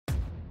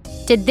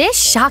Did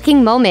this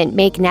shocking moment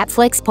make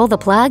Netflix pull the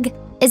plug?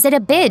 Is it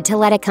a bid to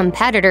let a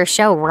competitor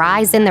show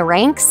rise in the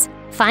ranks?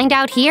 Find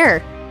out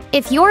here.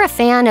 If you're a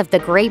fan of The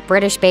Great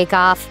British Bake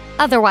Off,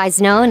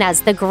 otherwise known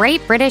as The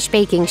Great British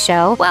Baking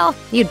Show, well,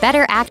 you'd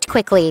better act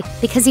quickly,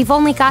 because you've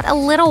only got a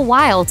little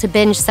while to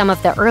binge some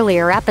of the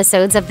earlier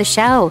episodes of the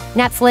show.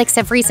 Netflix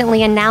have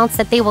recently announced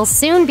that they will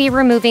soon be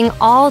removing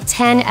all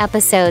 10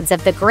 episodes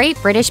of The Great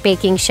British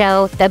Baking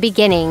Show, The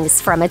Beginnings,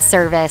 from its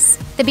service.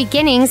 The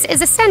Beginnings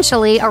is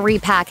essentially a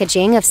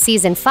repackaging of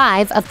Season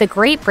 5 of The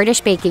Great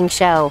British Baking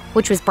Show,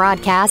 which was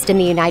broadcast in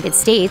the United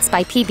States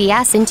by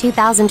PBS in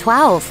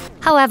 2012.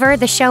 However,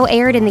 the show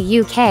aired in the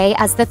UK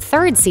as the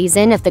third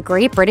season of The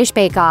Great British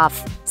Bake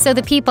Off. So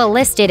the people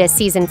listed as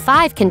Season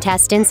 5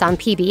 contestants on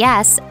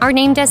PBS are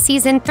named as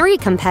Season 3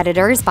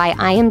 competitors by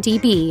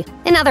IMDb.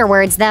 In other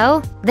words,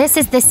 though, this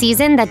is the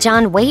season that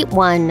John Waite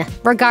won.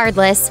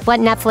 Regardless, what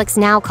Netflix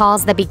now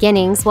calls The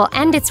Beginnings will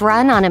end its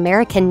run on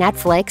American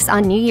Netflix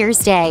on New Year's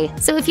Day.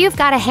 So if you've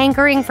got a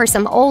hankering for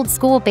some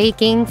old-school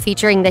baking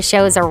featuring the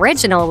show's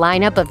original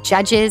lineup of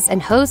judges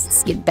and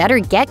hosts, you'd better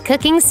get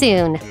cooking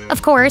soon.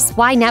 Of course,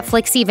 why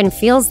Netflix even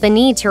feels the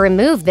need to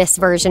remove this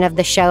version of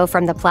the show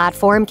from the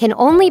platform can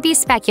only be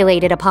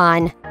speculated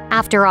upon.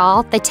 After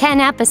all, the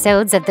 10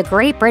 episodes of The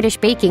Great British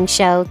Baking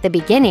Show, The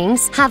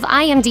Beginnings, have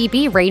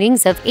IMDb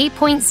ratings of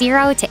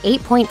 8.0 to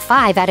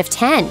 8.5 out of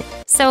 10.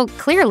 So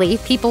clearly,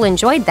 people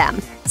enjoyed them.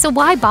 So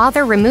why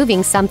bother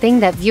removing something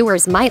that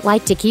viewers might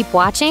like to keep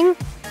watching?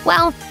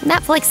 Well,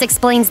 Netflix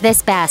explains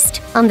this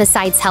best. On the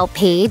site's help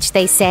page,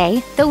 they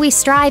say, though we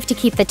strive to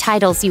keep the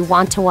titles you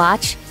want to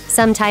watch,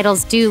 some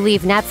titles do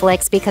leave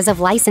Netflix because of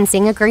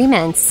licensing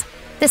agreements.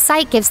 The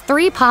site gives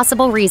 3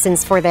 possible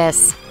reasons for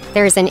this.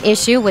 There's an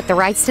issue with the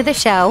rights to the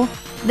show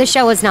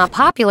is not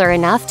popular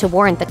enough to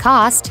warrant the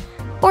cost,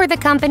 or the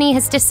company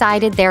has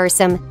decided there are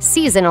some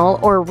seasonal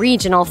or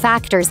regional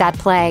factors at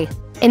play.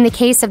 In the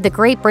case of The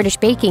Great British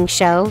Baking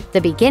Show,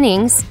 The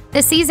Beginnings,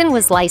 the season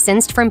was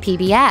licensed from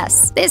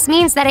PBS. This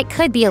means that it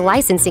could be a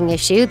licensing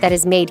issue that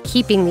has made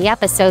keeping the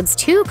episodes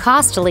too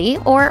costly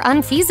or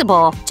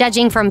unfeasible.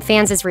 Judging from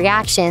fans'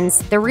 reactions,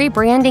 the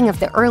rebranding of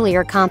the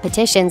earlier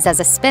competitions as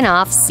a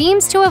spin-off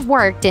seems to have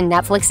worked in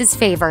Netflix's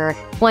favor.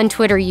 One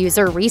Twitter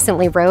user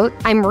recently wrote,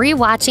 "I'm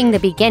rewatching The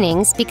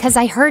Beginnings because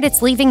I heard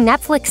it's leaving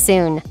Netflix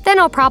soon. Then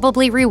I'll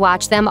probably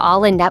rewatch them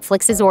all in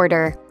Netflix's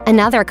order."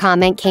 Another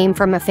comment came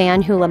from a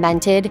fan who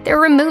lamented, "They're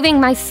removing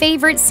my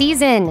favorite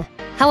season."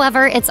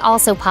 However, it's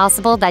also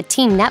possible that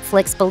Team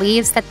Netflix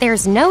believes that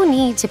there's no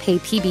need to pay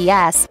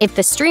PBS if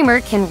the streamer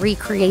can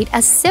recreate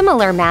a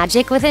similar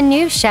magic with a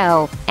new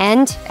show.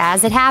 And,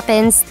 as it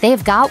happens,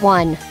 they've got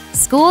one.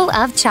 School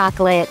of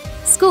Chocolate.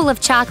 School of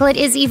Chocolate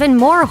is even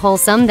more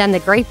wholesome than The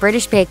Great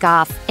British Bake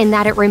Off, in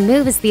that it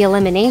removes the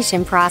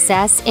elimination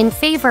process in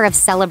favor of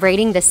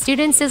celebrating the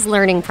students'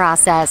 learning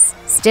process.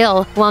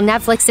 Still, while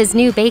Netflix's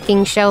new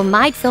baking show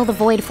might fill the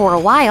void for a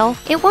while,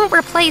 it won't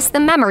replace the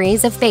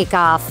memories of Bake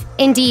Off.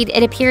 Indeed,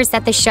 it appears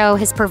that the show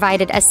has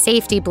provided a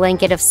safety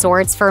blanket of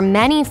sorts for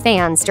many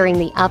fans during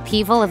the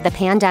upheaval of the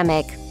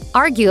pandemic.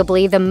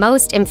 Arguably, the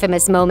most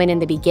infamous moment in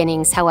The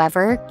Beginnings,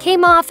 however,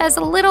 came off as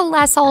a little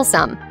less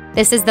wholesome.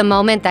 This is the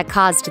moment that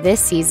caused this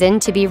season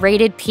to be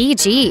rated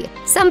PG.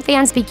 Some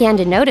fans began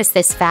to notice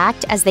this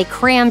fact as they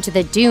crammed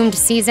the doomed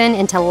season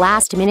into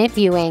last-minute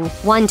viewing.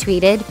 One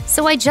tweeted,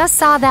 "So I just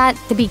saw that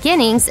The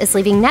Beginnings is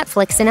leaving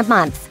Netflix in a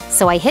month.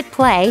 So I hit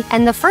play,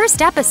 and the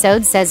first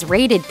episode says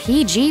rated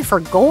PG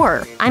for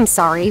gore. I'm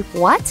sorry,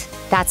 what?"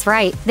 That's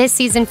right, this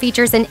season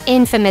features an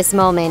infamous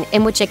moment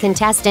in which a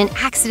contestant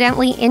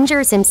accidentally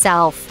injures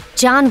himself.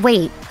 John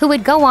Waite, who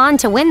would go on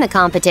to win the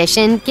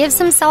competition, gives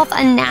himself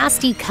a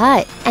nasty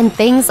cut, and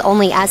things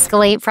only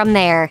escalate from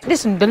there.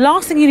 Listen, the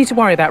last thing you need to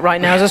worry about right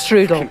now is a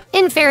strudel.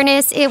 In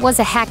fairness, it was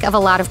a heck of a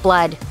lot of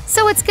blood,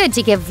 so it's good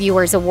to give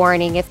viewers a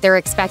warning if they're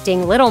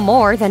expecting little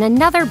more than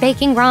another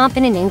baking romp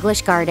in an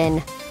English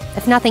garden.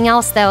 If nothing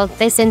else, though,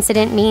 this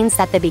incident means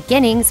that The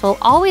Beginnings will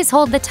always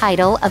hold the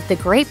title of The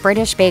Great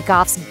British Bake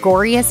Off's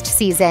goriest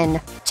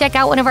season. Check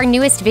out one of our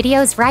newest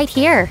videos right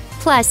here.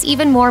 Plus,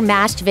 even more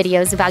mashed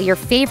videos about your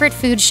favorite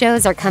food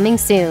shows are coming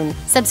soon.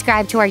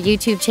 Subscribe to our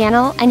YouTube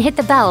channel and hit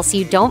the bell so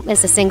you don't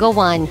miss a single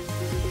one.